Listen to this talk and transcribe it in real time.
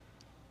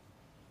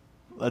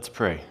Let's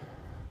pray.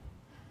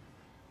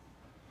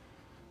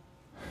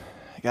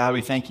 God,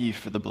 we thank you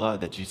for the blood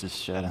that Jesus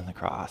shed on the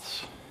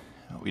cross.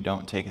 We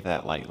don't take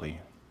that lightly.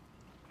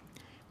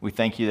 We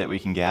thank you that we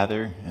can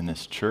gather in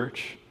this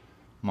church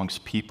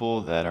amongst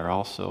people that are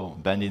also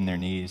bending their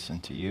knees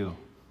unto you.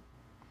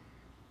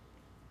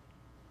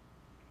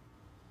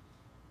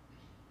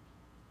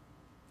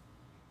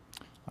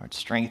 Lord,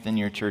 strengthen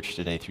your church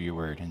today through your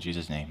word. In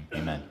Jesus' name,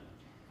 amen.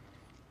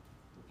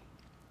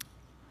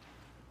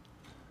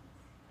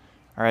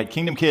 All right,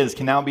 Kingdom Kids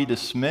can now be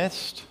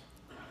dismissed.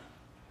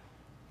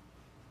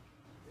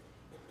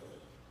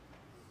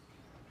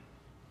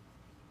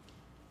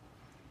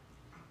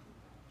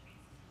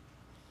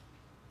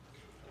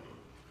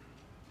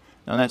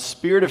 Now, in that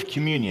spirit of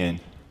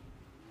communion,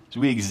 as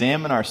we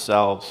examine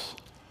ourselves,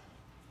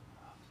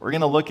 we're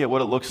going to look at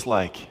what it looks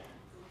like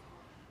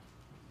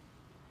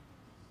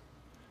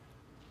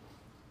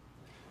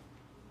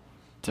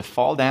to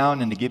fall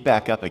down and to get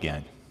back up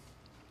again.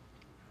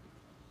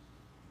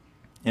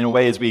 In a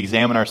way, as we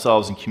examine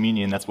ourselves in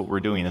communion, that's what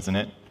we're doing, isn't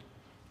it?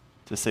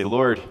 To say,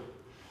 Lord,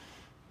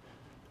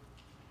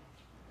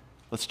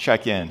 let's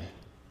check in.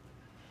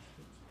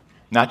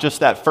 Not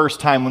just that first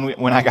time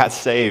when I got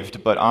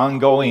saved, but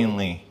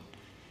ongoingly.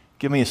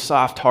 Give me a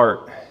soft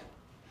heart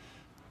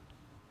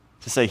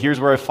to say, here's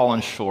where I've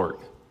fallen short.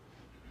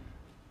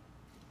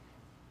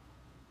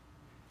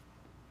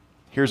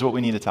 Here's what we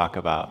need to talk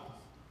about.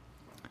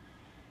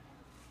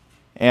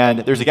 And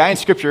there's a guy in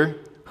Scripture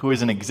who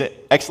is an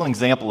excellent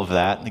example of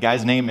that. The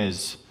guy's name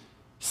is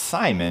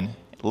Simon.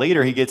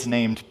 Later, he gets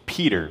named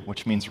Peter,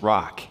 which means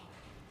rock.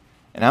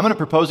 And I'm going to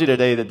propose to you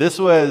today that this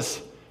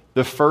was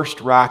the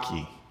first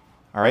Rocky.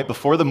 All right,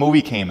 before the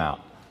movie came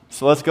out.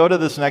 So let's go to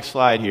this next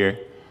slide here.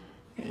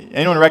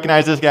 Anyone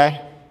recognize this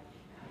guy?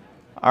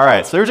 All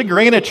right, so there's a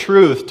grain of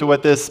truth to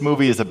what this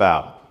movie is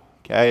about.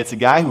 Okay, it's a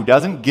guy who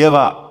doesn't give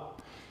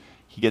up.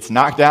 He gets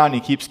knocked down and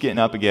he keeps getting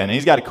up again. And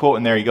he's got a quote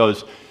in there. He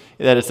goes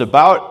that it's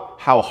about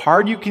how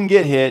hard you can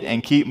get hit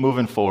and keep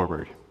moving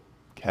forward.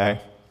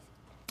 Okay,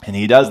 and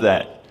he does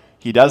that.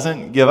 He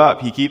doesn't give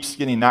up. He keeps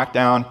getting knocked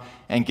down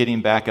and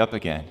getting back up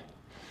again.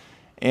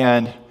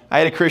 And I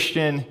had a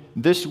Christian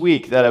this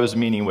week that I was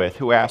meeting with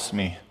who asked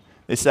me,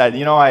 they said,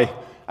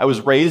 I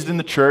was raised in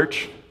the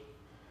church,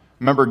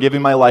 remember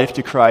giving my life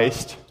to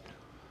Christ,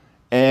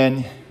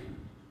 and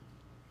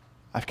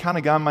I've kind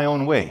of gone my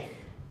own way.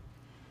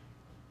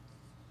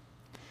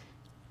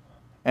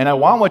 And I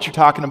want what you're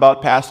talking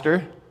about,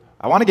 Pastor.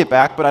 I want to get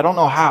back, but I don't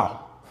know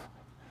how.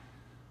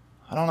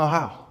 I don't know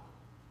how.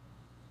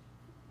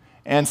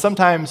 And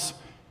sometimes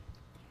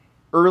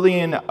early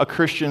in a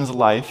Christian's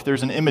life,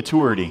 there's an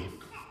immaturity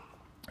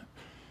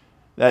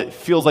that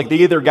feels like they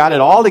either got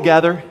it all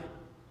together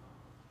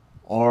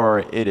or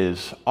it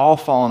is all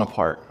falling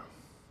apart.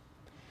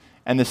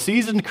 And the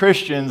seasoned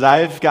Christians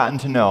I've gotten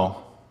to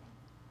know,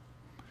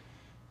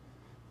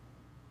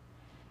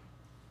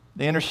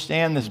 they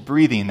understand this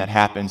breathing that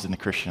happens in the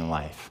Christian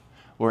life,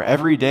 where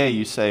every day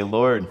you say,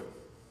 Lord,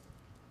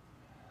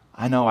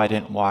 I know I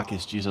didn't walk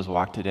as Jesus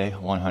walked today,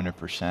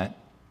 100%.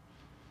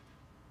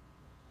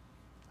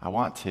 I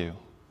want to.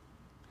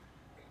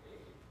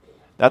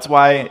 That's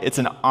why it's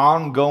an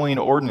ongoing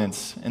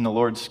ordinance in the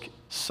Lord's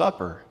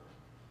Supper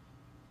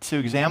to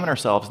examine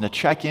ourselves and to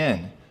check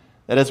in.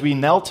 That as we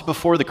knelt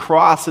before the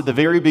cross at the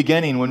very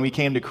beginning when we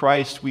came to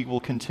Christ, we will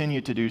continue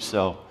to do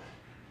so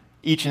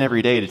each and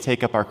every day to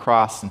take up our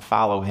cross and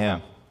follow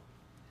Him.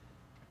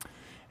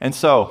 And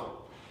so,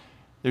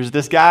 there's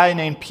this guy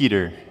named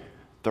Peter,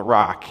 the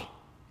Rock,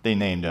 they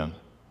named him.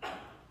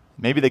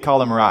 Maybe they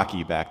called him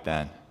Rocky back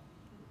then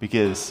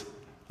because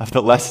of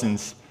the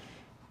lessons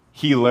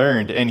he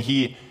learned, and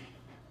he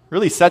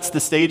really sets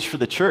the stage for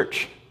the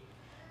church.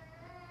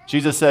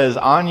 Jesus says,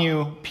 on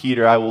you,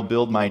 Peter, I will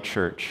build my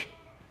church.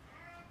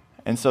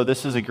 And so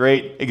this is a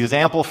great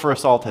example for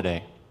us all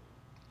today.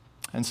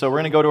 And so we're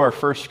going to go to our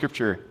first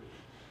scripture,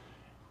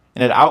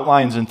 and it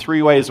outlines in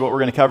 3 ways what we're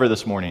going to cover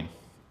this morning.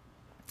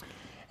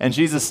 And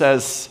Jesus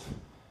says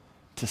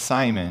to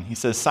Simon, he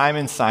says,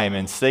 Simon,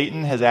 Simon,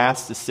 Satan has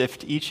asked to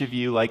sift each of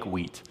you like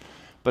wheat,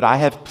 but I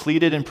have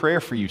pleaded in prayer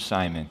for you,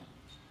 Simon,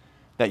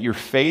 that your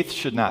faith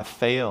should not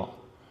fail,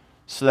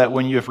 so that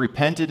when you have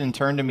repented and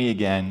turned to me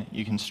again,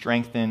 you can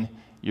strengthen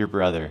your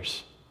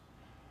brothers.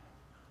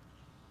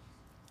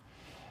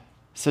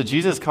 So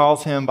Jesus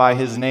calls him by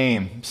his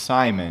name,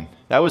 Simon.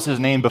 That was his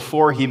name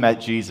before he met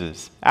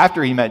Jesus.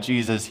 After he met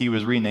Jesus, he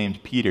was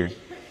renamed Peter.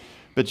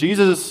 But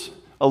Jesus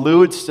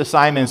alludes to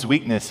Simon's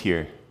weakness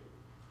here.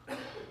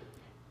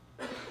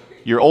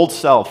 Your old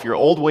self, your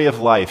old way of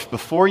life,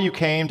 before you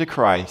came to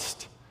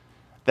Christ,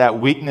 that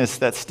weakness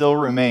that still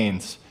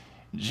remains,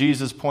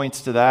 Jesus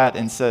points to that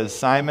and says,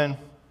 Simon,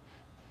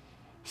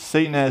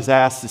 Satan has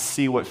asked to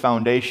see what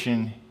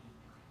foundation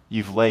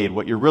you've laid,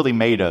 what you're really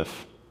made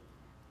of.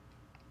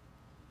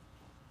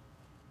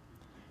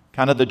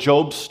 Kind of the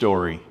Job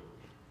story,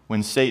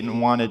 when Satan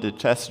wanted to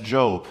test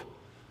Job.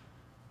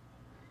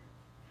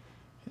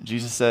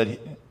 Jesus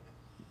said,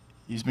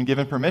 he's been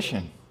given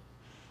permission.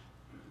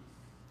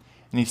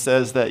 And he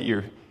says that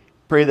your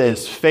Pray that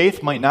his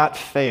faith might not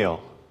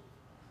fail.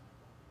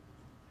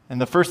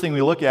 And the first thing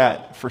we look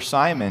at for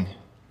Simon,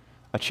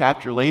 a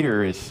chapter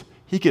later, is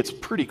he gets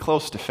pretty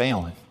close to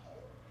failing.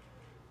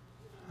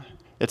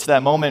 It's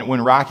that moment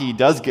when Rocky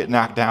does get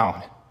knocked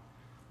down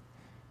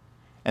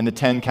and the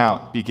 10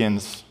 count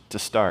begins to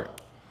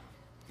start.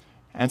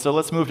 And so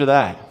let's move to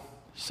that.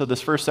 So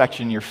this first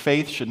section, your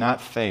faith should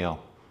not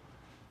fail.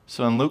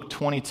 So in Luke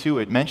 22,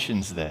 it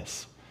mentions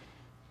this.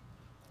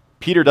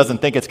 Peter doesn't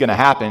think it's going to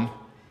happen.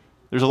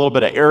 There's a little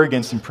bit of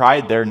arrogance and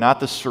pride there,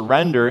 not the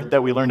surrender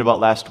that we learned about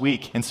last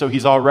week. And so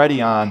he's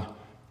already on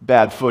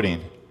bad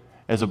footing.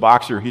 As a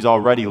boxer, he's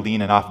already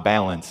leaning off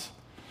balance.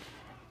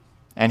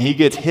 And he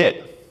gets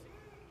hit.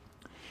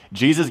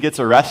 Jesus gets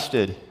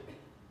arrested.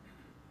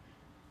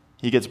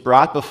 He gets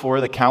brought before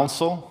the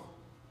council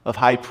of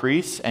high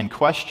priests and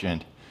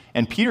questioned.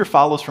 And Peter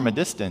follows from a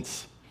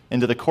distance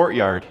into the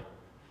courtyard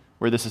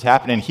where this is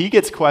happening. He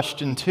gets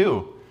questioned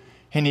too.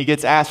 And he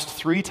gets asked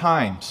 3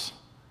 times,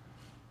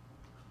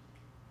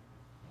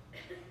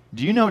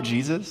 do you know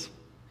Jesus?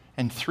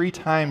 And 3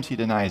 times he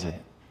denies it.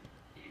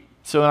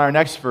 So in our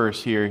next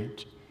verse here,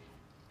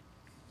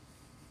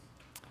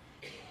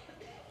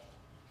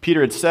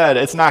 Peter had said,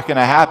 it's not going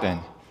to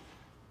happen.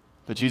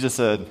 But Jesus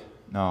said,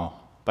 no,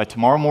 by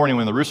tomorrow morning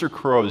when the rooster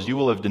crows, you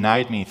will have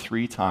denied me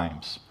 3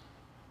 times.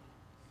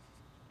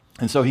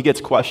 And so he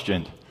gets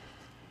questioned.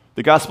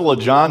 The Gospel of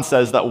John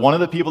says that one of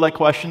the people that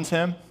questions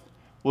him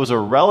was a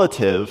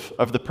relative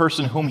of the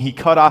person whom he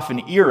cut off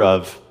an ear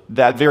of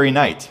that very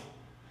night.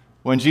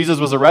 When Jesus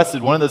was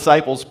arrested, one of the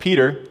disciples,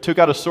 Peter, took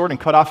out a sword and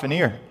cut off an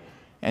ear,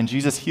 and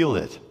Jesus healed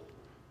it.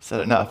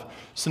 Said enough.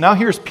 So now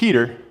here's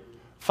Peter,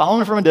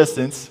 following from a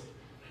distance,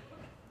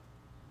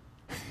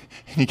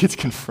 and he gets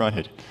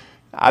confronted.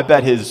 I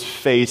bet his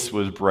face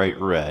was bright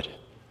red,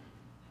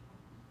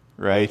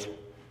 right?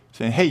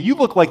 Saying, hey, you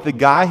look like the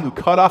guy who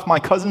cut off my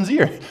cousin's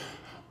ear.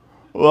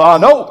 Well,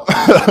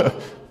 no,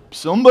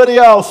 somebody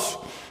else,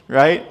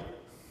 right?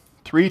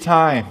 3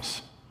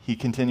 times he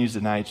continues to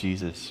deny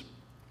Jesus.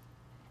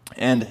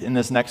 And in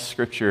this next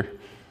scripture,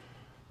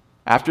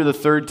 after the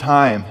 3rd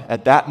time,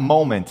 at that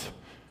moment,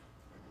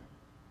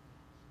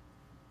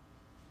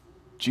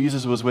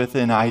 Jesus was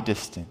within eye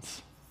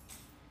distance.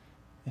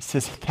 It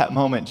says at that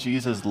moment,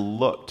 Jesus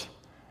looked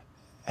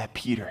at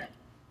Peter.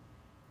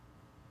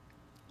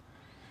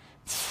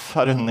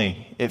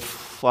 Suddenly, it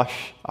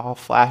all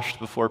flashed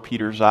before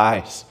Peter's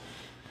eyes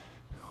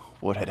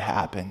what had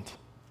happened.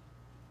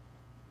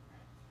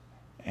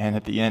 And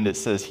at the end, it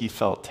says he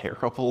felt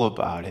terrible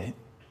about it.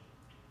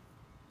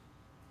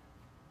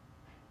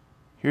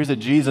 Here's a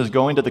Jesus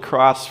going to the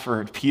cross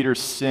for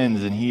Peter's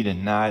sins, and he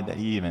denied that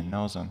he even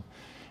knows him.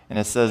 And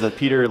it says that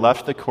Peter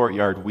left the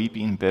courtyard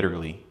weeping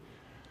bitterly.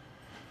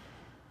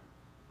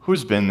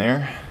 Who's been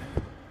there?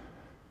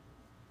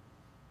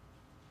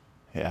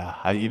 Yeah,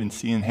 I've even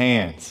seen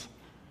hands.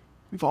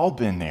 We've all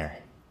been there.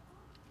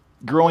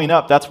 Growing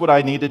up, that's what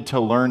I needed to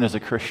learn as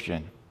a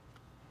Christian.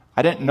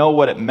 I didn't know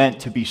what it meant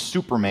to be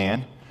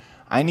Superman.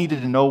 I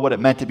needed to know what it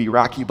meant to be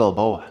Rocky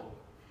Balboa.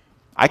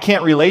 I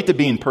can't relate to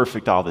being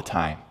perfect all the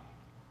time.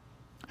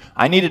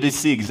 I needed to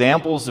see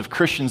examples of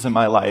Christians in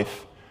my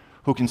life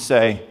who can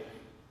say,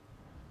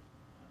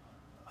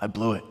 I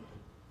blew it.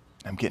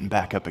 I'm getting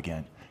back up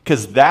again.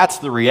 Because that's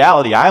the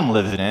reality I'm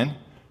living in.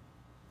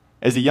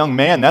 As a young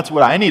man, that's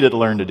what I needed to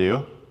learn to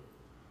do.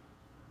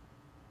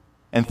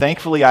 And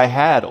thankfully, I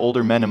had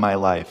older men in my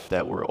life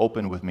that were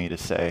open with me to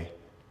say,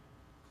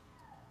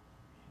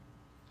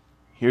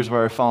 here's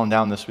where I've fallen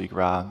down this week,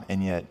 Rob,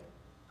 and yet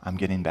I'm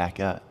getting back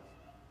up.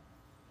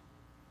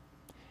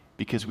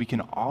 Because we can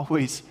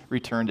always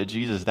return to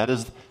Jesus.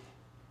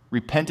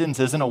 Repentance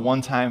isn't a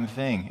one-time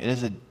thing. It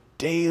is a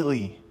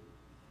daily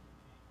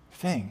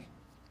thing.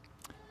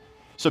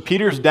 So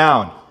Peter's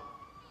down,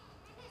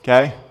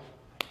 okay?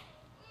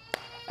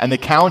 And the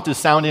count is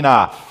sounding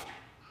off.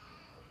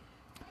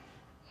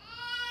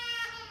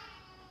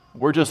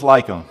 We're just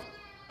like him.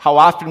 How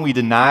often we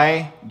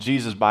deny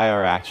Jesus by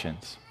our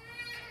actions.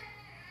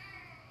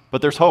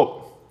 But there's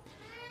hope.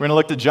 We're going to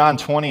look to John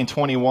 20 and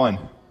 21.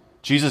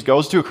 Jesus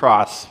goes to a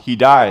cross. He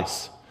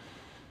dies.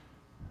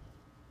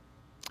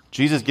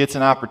 Jesus gets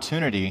an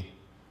opportunity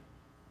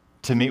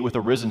to meet with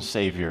a risen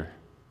Savior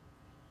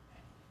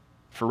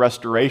for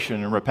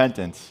restoration and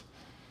repentance.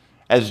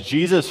 As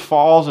Jesus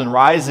falls and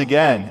rises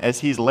again,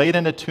 as he's laid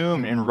in a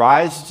tomb and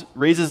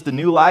raises the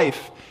new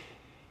life,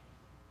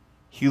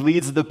 he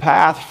leads the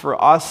path for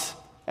us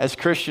as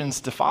Christians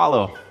to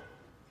follow.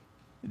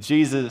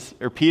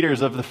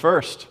 Peter's of the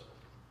first.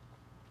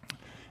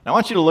 And I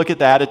want you to look at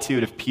the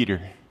attitude of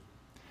Peter.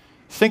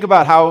 Think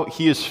about how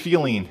he is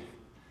feeling.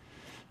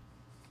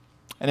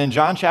 And in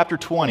John chapter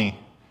 20,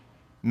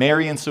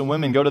 Mary and some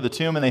women go to the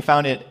tomb and they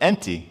found it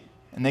empty.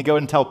 And they go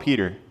and tell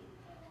Peter.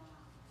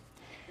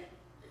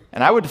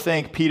 And I would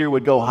think Peter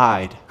would go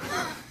hide.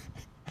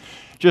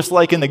 Just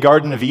like in the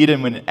Garden of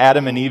Eden when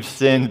Adam and Eve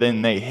sinned,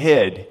 then they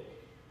hid.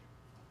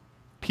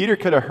 Peter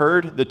could have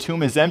heard the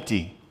tomb is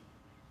empty.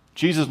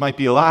 Jesus might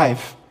be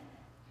alive.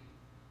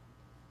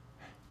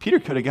 Peter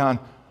could have gone,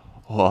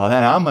 Well,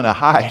 then I'm going to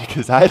hide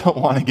because I don't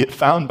want to get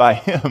found by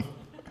him.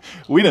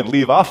 We didn't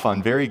leave off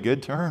on very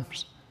good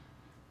terms.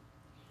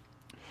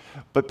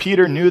 But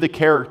Peter knew the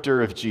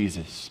character of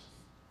Jesus.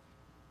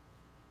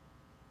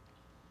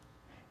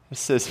 It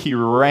says he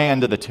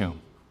ran to the tomb.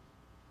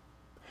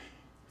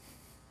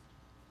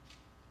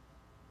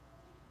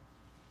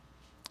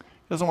 He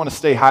doesn't want to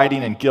stay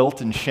hiding in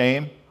guilt and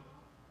shame.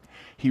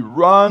 He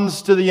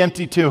runs to the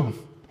empty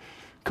tomb,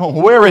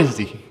 going, where is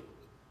he?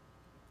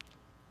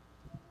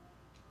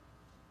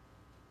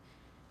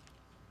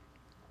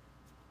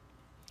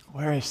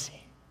 Where is he?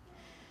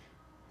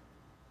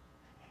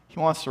 He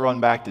wants to run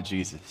back to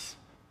Jesus.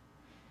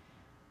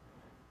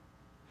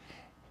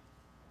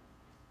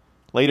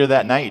 Later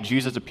that night,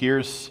 Jesus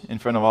appears in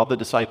front of all the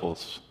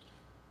disciples.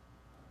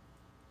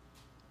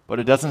 But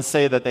it doesn't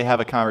say that they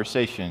have a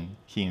conversation,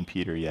 he and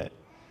Peter, yet,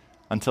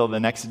 until the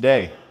next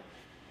day.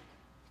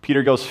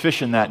 Peter goes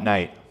fishing that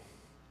night,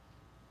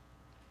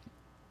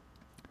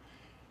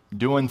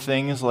 doing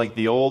things like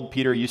the old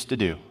Peter used to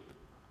do.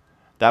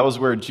 That was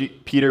where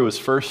Peter was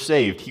first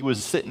saved. He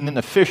was sitting in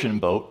a fishing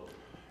boat,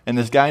 and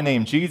this guy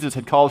named Jesus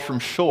had called from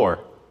shore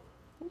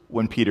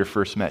when Peter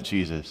first met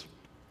Jesus.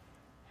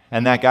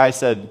 And that guy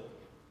said,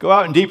 go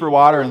out in deeper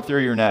water and throw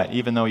your net,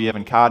 even though you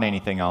haven't caught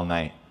anything all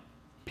night.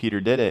 Peter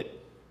did it.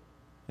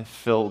 It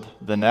filled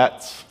the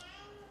nets.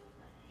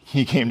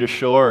 He came to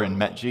shore and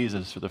met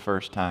Jesus for the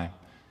first time.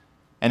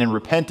 And in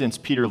repentance,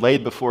 Peter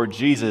laid before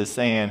Jesus,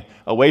 saying,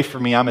 away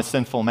from me, I'm a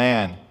sinful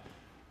man.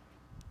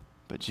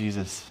 But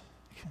Jesus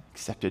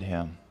accepted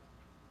him.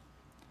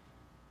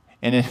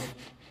 And in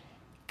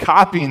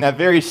copying that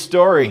very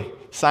story,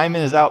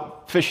 Simon is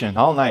out fishing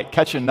all night,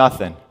 catching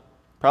nothing,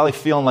 probably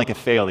feeling like a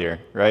failure,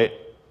 right?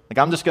 Like,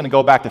 I'm just going to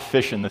go back to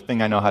fishing, the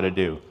thing I know how to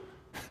do.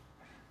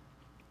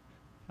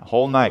 A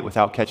whole night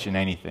without catching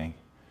anything.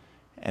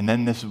 And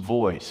then this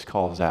voice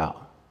calls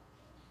out,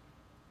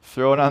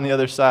 throw it on the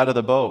other side of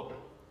the boat.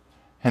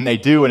 And they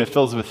do, and it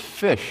fills with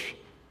fish.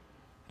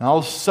 And all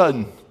of a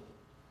sudden,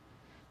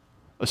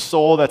 a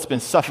soul that's been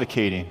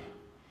suffocating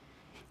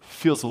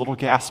feels a little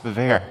gasp of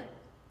air,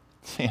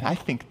 saying, I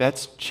think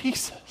that's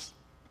Jesus.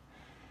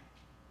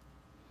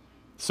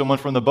 Someone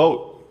from the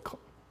boat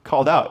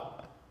called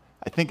out,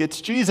 I think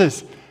it's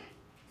Jesus.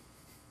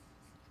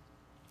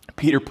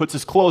 Peter puts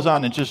his clothes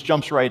on and just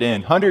jumps right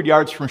in. 100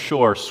 yards from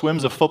shore,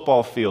 swims a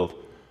football field.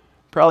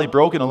 Probably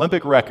broke an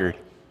Olympic record.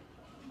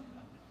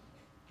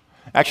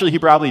 Actually, he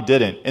probably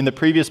didn't. In the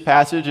previous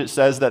passage, it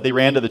says that they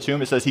ran to the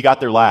tomb. It says he got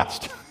there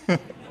last.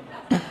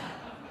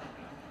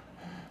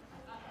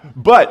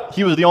 But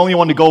he was the only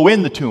one to go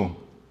in the tomb.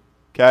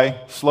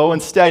 Okay? Slow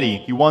and steady.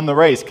 He won the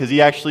race because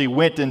he actually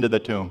went into the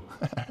tomb.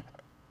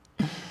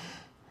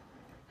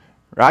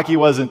 Rocky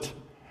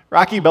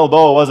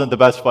Balboa wasn't the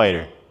best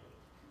fighter.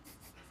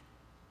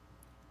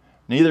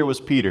 Neither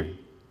was Peter.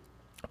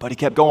 But he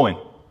kept going.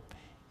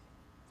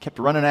 Kept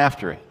running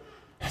after it.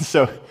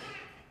 So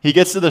he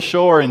gets to the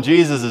shore, and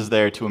Jesus is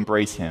there to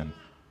embrace him.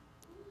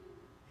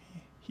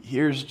 He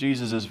hears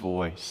Jesus'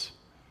 voice.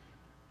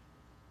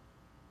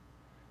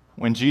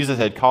 When Jesus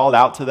had called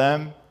out to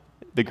them,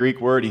 the Greek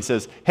word, he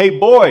says, hey,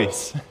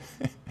 boys,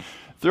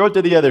 throw it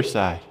to the other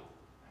side.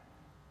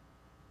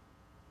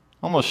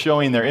 Almost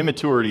showing their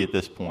immaturity at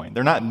this point.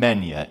 They're not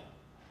men yet,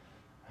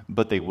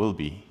 but they will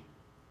be.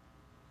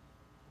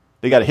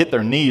 They got to hit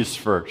their knees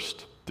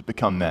first to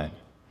become men.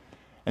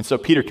 And so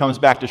Peter comes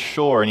back to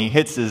shore, and he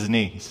hits his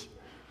knees.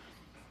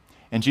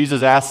 And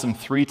Jesus asks him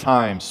 3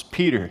 times,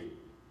 Peter,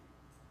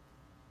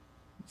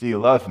 do you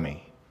love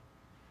me?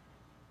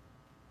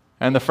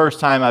 And the first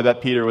time, I bet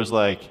Peter was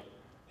like,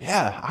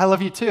 yeah, I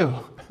love you too.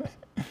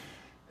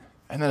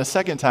 And then a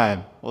second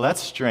time, well, that's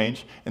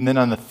strange. And then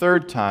on the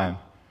third time,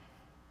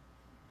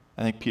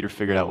 I think Peter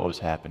figured out what was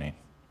happening.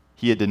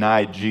 He had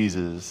denied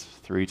Jesus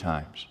 3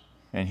 times.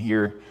 And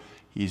here,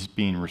 he's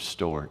being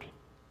restored.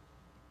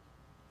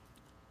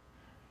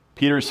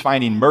 Peter's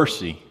finding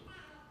mercy,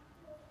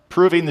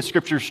 proving the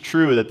Scripture's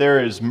true, that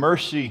there is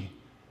mercy.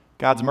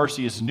 God's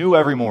mercy is new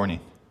every morning.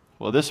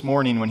 Well, this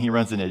morning when he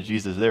runs into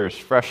Jesus, there is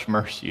fresh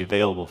mercy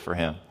available for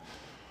him.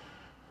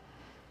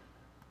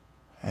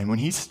 And when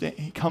he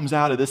comes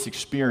out of this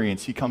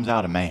experience, he comes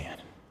out a man.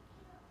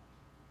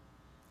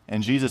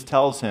 And Jesus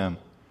tells him,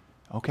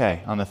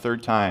 okay, on the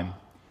 3rd time,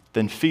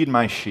 then feed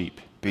my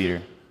sheep,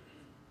 Peter.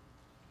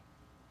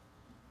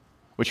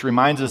 Which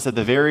reminds us at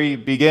the very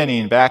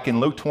beginning, back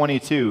in Luke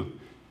 22,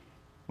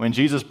 when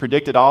Jesus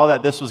predicted all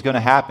that this was going to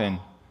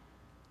happen,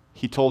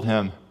 he told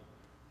him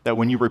that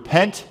when you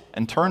repent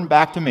and turn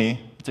back to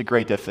me, it's a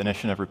great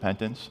definition of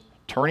repentance,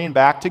 turning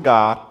back to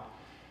God,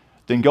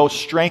 then go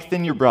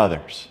strengthen your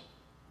brothers.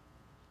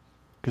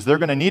 Because they're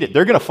going to need it.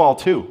 They're going to fall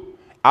too.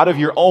 Out of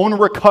your own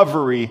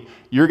recovery,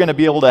 you're going to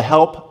be able to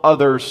help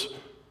others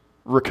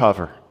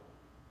recover.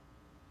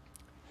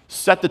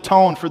 Set the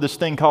tone for this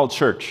thing called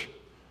church.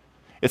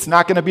 It's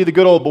not going to be the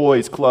good old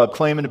boys club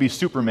claiming to be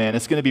Superman.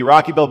 It's going to be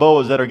Rocky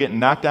Balboas that are getting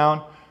knocked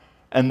down,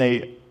 and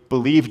they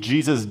believe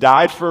Jesus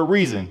died for a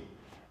reason,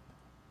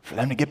 for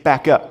them to get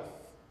back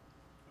up.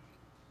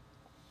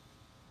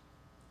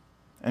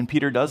 And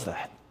Peter does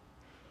that.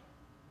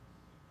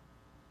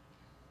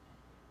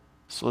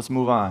 So let's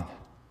move on.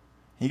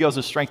 He goes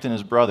to strengthen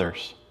his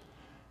brothers.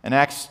 In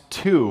Acts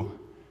 2,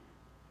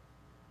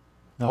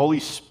 the Holy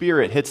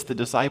Spirit hits the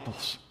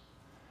disciples.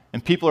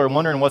 And people are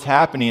wondering what's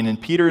happening.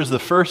 And Peter is the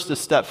first to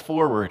step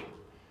forward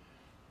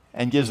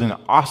and gives an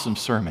awesome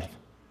sermon.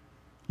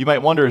 You might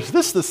wonder, is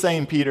this the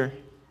same Peter?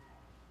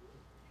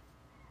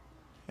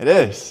 It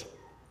is.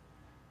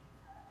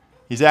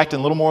 He's acting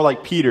a little more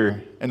like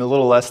Peter and a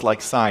little less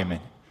like Simon.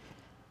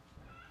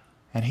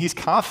 And he's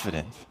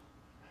confident.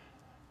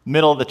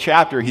 Middle of the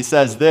chapter, he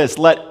says this,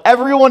 "Let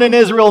everyone in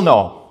Israel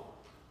know.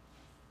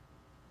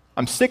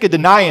 I'm sick of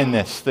denying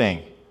this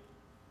thing.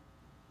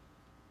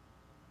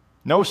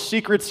 No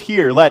secrets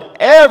here. Let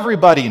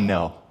everybody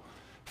know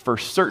for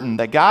certain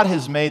that God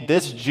has made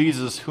this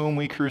Jesus whom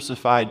we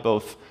crucified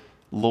both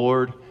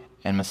Lord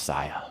and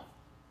Messiah."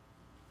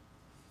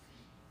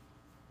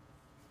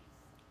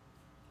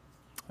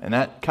 And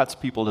that cuts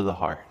people to the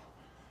heart.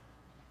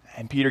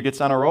 And Peter gets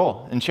on a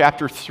roll. In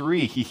chapter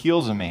 3, he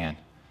heals a man.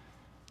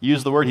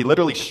 Use the word, he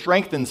literally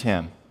strengthens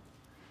him.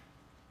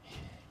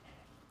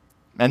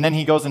 And then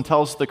he goes and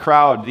tells the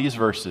crowd these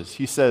verses.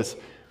 He says,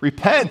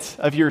 "Repent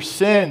of your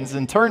sins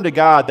and turn to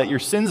God that your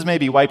sins may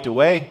be wiped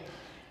away,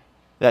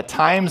 that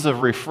times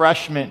of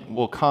refreshment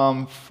will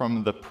come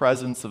from the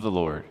presence of the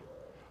Lord."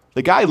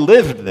 The guy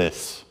lived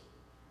this,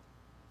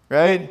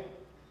 right?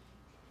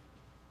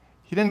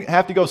 He didn't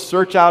have to go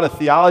search out a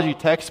theology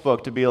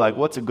textbook to be like,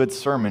 what's a good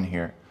sermon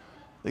here?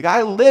 The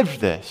guy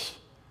lived this.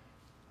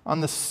 On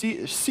the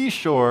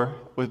seashore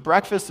with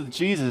breakfast with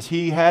Jesus,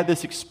 he had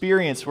this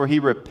experience where he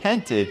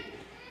repented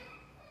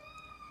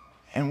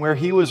and where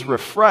he was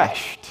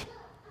refreshed.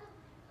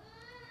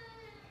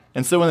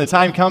 And so when the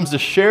time comes to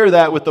share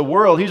that with the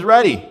world, he's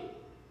ready.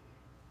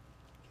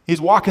 He's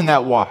walking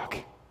that walk.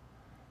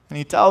 And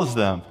he tells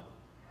them,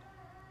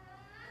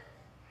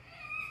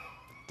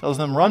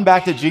 run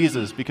back to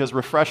Jesus because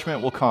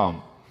refreshment will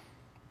come.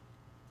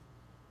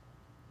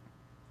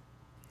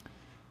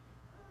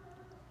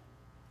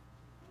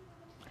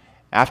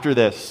 After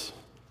this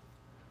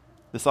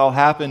all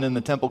happened in the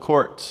temple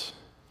courts.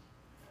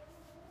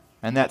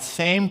 And that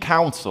same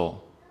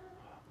council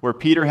where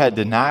Peter had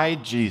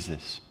denied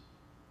Jesus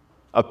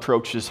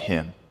approaches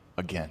him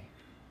again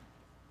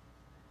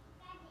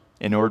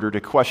in order to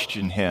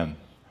question him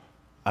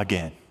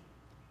again.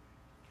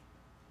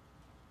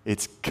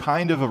 It's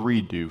kind of a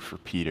redo for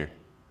Peter.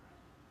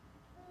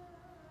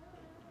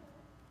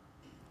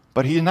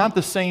 But he's not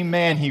the same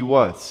man he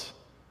was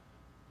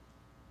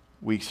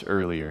weeks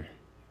earlier.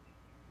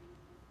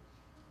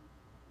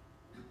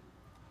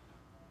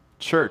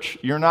 Church,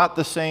 you're not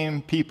the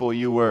same people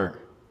you were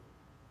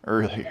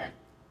earlier,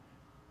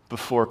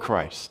 before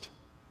Christ.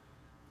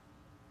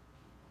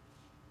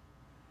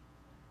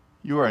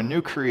 You are a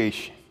new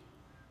creation.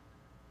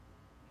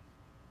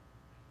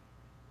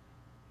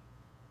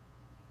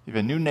 You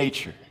have a new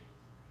nature,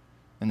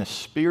 and the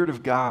Spirit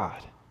of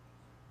God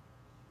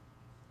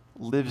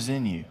lives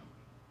in you.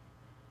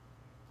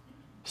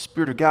 The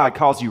Spirit of God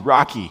calls you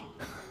Rocky.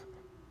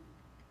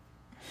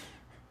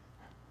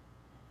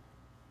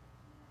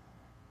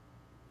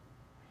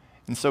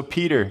 And so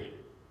Peter,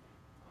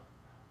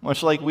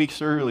 much like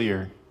weeks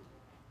earlier,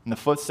 in the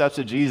footsteps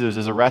of Jesus,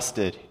 is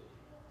arrested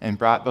and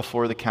brought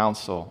before the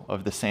council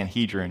of the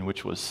Sanhedrin,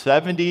 which was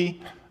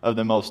 70 of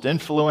the most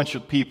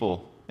influential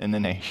people in the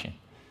nation.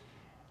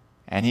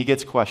 And he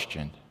gets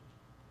questioned.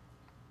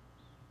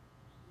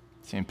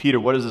 Saying, "Peter,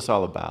 what is this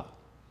all about?"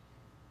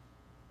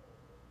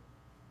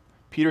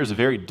 Peter has a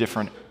very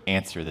different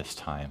answer this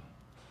time.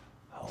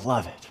 I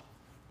love it.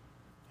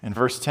 In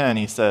verse 10,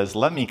 he says,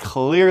 "Let me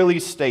clearly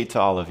state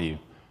to all of you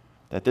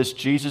that this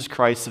Jesus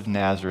Christ of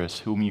Nazareth,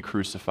 whom you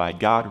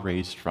crucified, God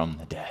raised from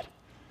the dead.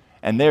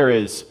 And there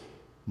is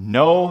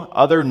no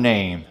other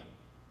name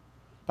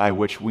by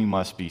which we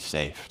must be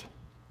saved."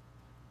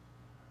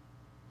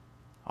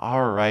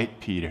 All right,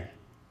 Peter.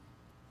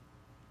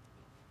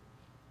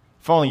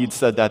 If only you'd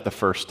said that the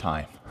first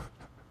time.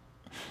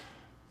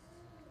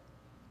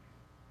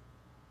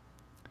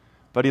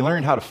 But he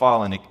learned how to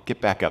fall and to get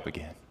back up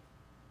again.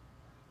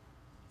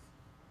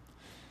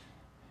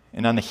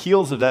 And on the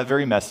heels of that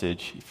very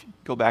message, if you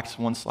go back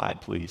one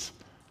slide, please.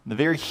 On the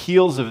very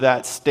heels of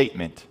that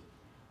statement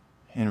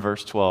in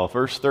verse 12,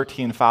 verse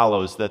 13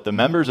 follows that the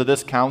members of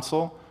this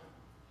council,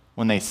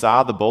 when they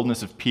saw the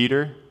boldness of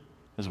Peter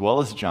as well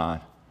as John,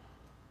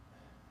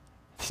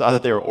 saw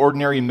that they were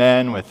ordinary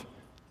men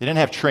they didn't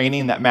have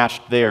training that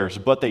matched theirs,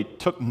 but they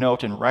took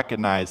note and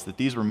recognized that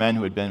these were men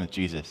who had been with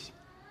Jesus.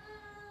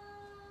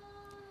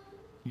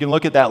 You can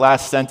look at that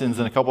last sentence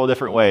in a couple of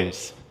different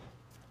ways.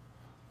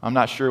 I'm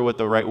not sure what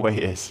the right way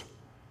is.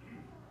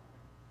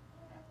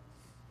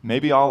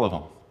 Maybe all of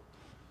them.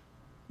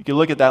 You can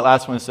look at that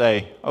last one and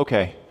say,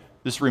 okay,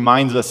 this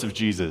reminds us of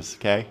Jesus,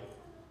 okay?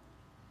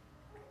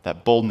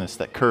 That boldness,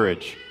 that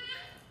courage.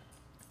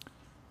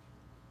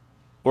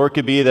 Or it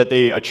could be that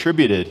they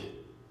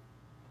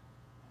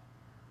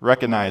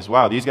recognized,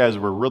 wow, these guys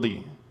were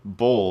really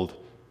bold.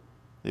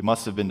 They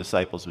must have been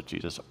disciples of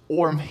Jesus.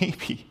 Or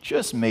maybe,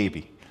 just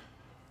maybe,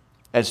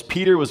 as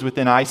Peter was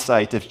within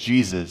eyesight of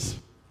Jesus,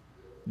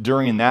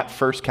 during that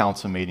first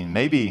council meeting,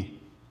 maybe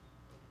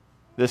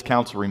this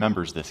council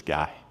remembers this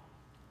guy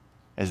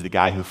as the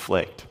guy who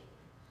flaked.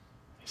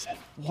 He said,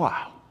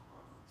 wow,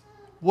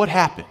 what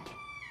happened?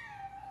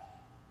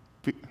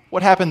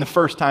 What happened the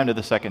first time to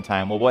the second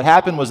time? Well, what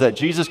happened was that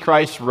Jesus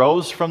Christ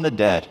rose from the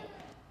dead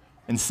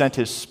and sent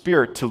his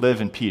Spirit to live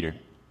in Peter.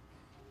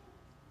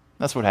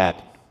 That's what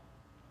happened.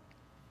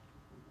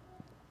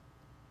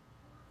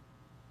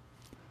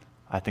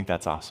 I think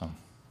that's awesome.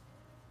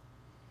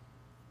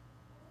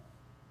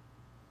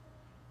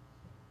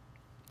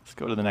 Let's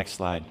go to the next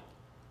slide.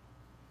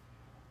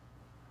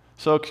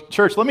 So,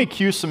 church, let me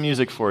cue some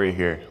music for you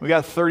here. We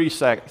got 30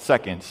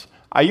 seconds.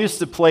 I used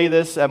to play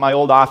this at my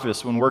old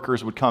office when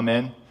workers would come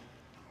in.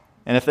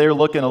 And if they were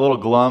looking a little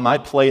glum,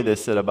 I'd play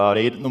this at about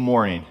 8 in the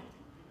morning.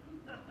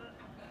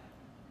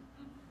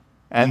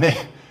 And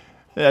then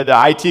the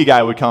IT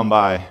guy would come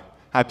by.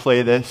 I'd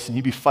play this, and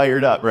he'd be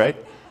fired up, right?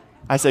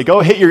 I say, go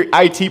hit your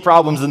IT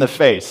problems in the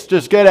face.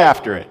 Just get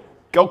after it.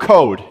 Go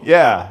code.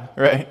 Yeah,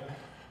 right?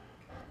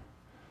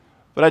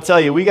 But I tell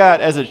you, we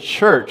got, as a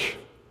church,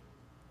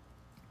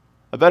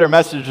 a better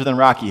message than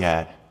Rocky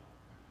had.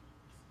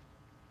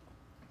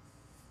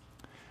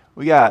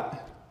 We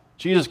got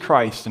Jesus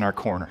Christ in our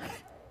corner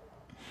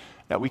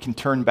that we can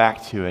turn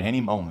back to at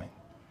any moment.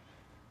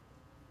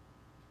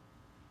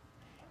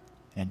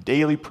 And a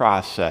daily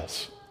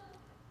process,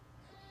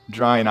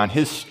 drawing on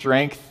his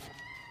strength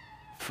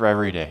for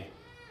every day.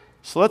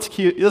 So let's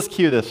cue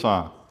this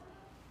song.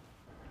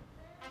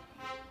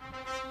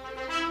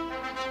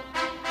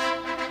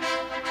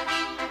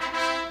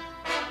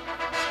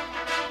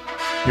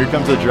 Here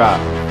comes the drop.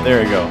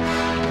 There we go.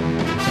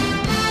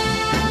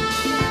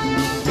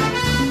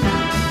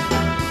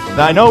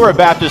 Now, I know we're a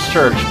Baptist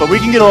church, but we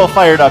can get a little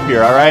fired up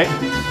here, all right?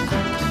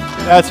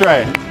 That's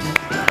right.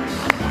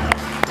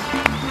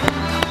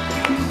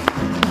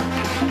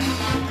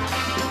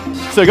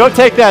 So go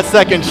take that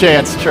second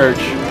chance, church,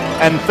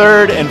 and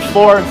third and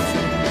fourth.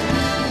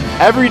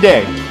 Every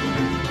day,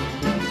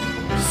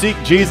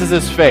 seek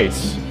Jesus'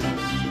 face.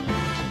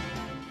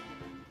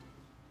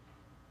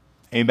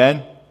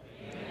 Amen? Amen.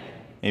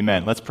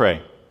 Amen. Let's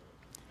pray.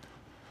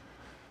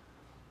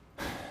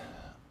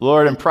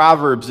 Lord, in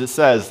Proverbs it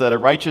says that a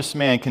righteous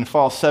man can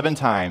fall 7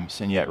 times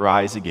and yet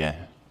rise again.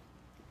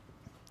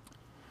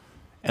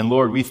 And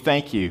Lord, we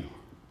thank you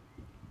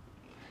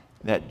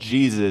that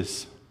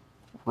Jesus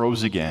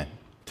rose again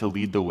to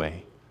lead the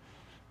way.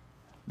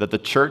 That the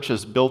church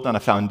is built on a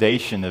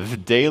foundation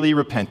of daily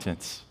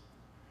repentance.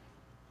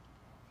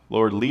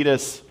 Lord, lead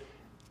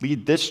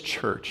this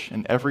church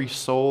and every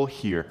soul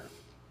here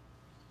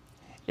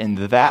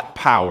in that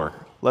power.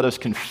 Let us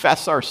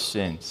confess our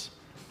sins.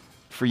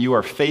 For you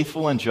are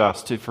faithful and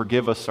just to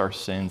forgive us our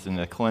sins and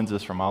to cleanse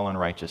us from all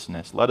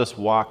unrighteousness. Let us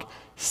walk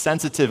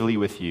sensitively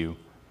with you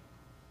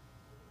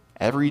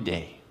every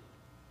day.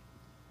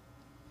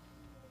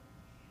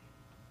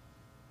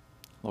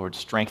 Lord,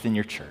 strengthen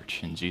your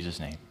church. In Jesus'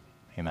 name,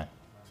 amen.